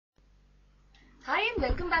Hi and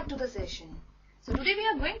welcome back to the session. So today we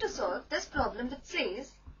are going to solve this problem which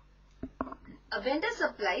says a vendor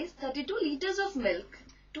supplies 32 liters of milk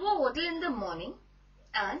to a hotel in the morning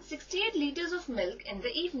and 68 liters of milk in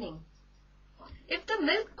the evening. If the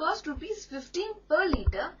milk costs rupees 15 per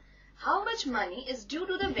liter, how much money is due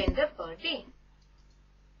to the vendor per day?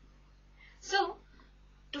 So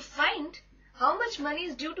to find how much money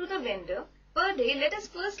is due to the vendor per day, let us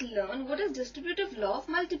first learn what is distributive law of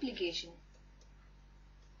multiplication,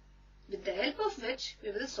 with the help of which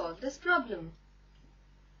we will solve this problem.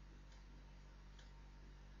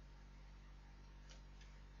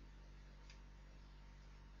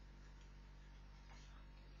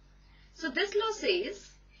 So this law says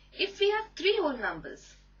if we have three whole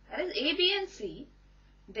numbers, that is a, b and c,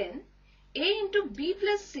 then a into b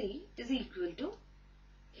plus c is equal to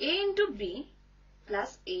a into b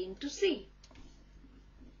plus a into c.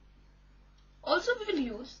 Also we will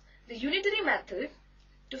use the unitary method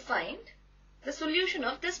to find the solution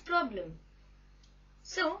of this problem.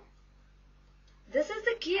 So this is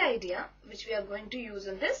the key idea which we are going to use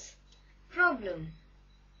in this problem.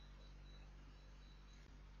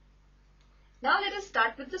 Now let us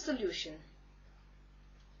start with the solution.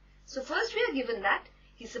 So first we are given that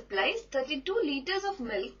he supplies 32 liters of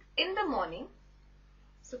milk in the morning.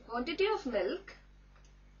 So quantity of milk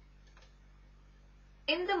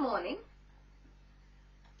in the morning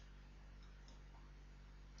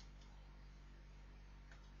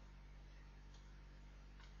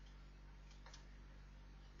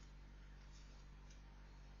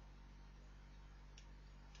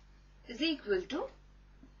is equal to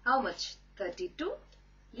how much? 32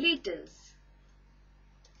 liters.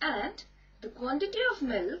 And the quantity of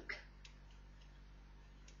milk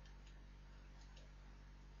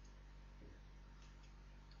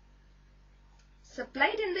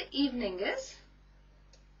supplied in the evening is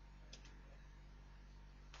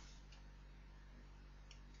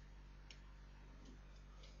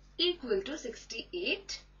equal to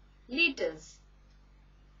 68 liters.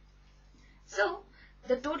 So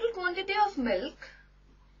the total quantity of milk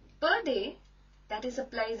per day that he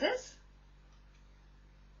supplies is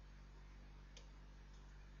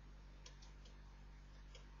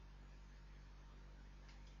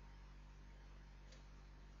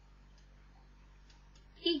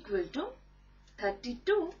equal to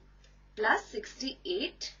 32 plus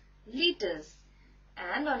 68 liters,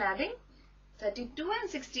 and on adding 32 and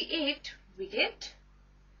 68 we get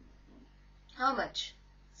how much?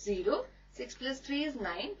 0. 6 plus 3 is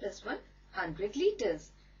 9 plus 1, 100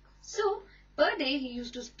 liters. So per day he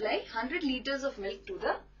used to supply 100 liters of milk to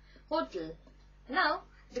the hotel. Now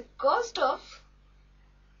the cost of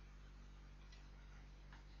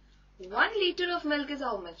 1 liter of milk is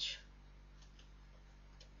how much?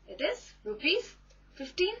 It is rupees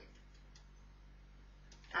 15,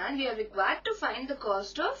 and we are required to find the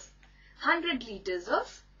cost of 100 liters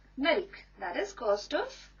of milk, that is cost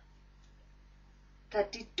of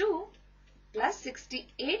 32 plus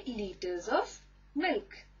 68 liters of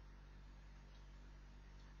milk.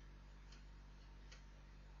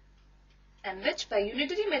 And which by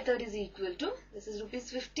unitary method is equal to, this is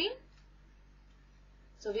rupees 15.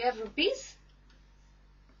 So we have rupees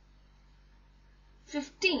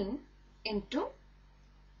 15 into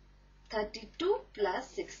 32 plus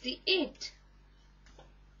 68,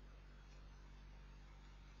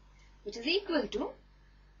 which is equal to,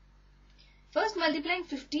 first multiplying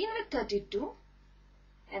 15 with 32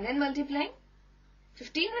 and then multiplying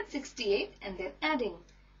 15 with 68 and then adding.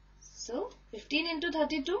 So 15 into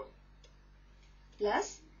 32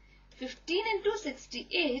 plus 15 into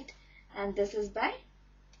 68, and this is by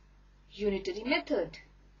unitary method.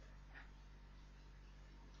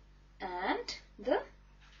 And the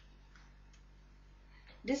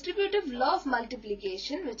distributive law of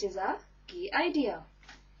multiplication, which is our key idea.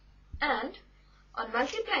 And on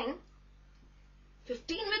multiplying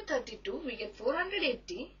 15 with 32 we get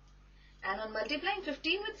 480, and on multiplying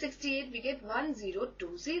 15 with 68 we get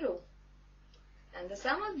 1020, and the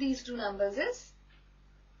sum of these two numbers is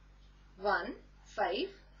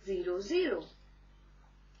 1500.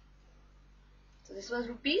 So this was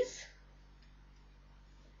rupees,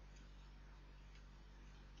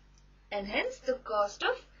 and hence the cost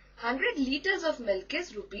of 100 liters of milk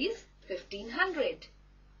is rupees 1500.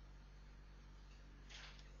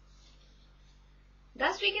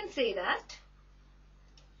 Thus we can say that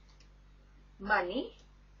money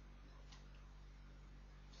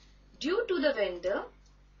due to the vendor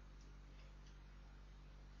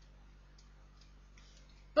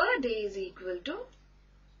per day is equal to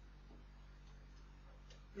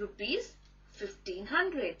rupees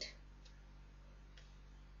 1500.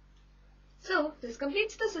 So this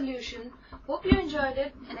completes the solution. Hope you enjoyed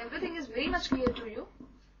it and everything is very much clear to you.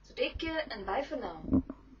 So take care and bye for now.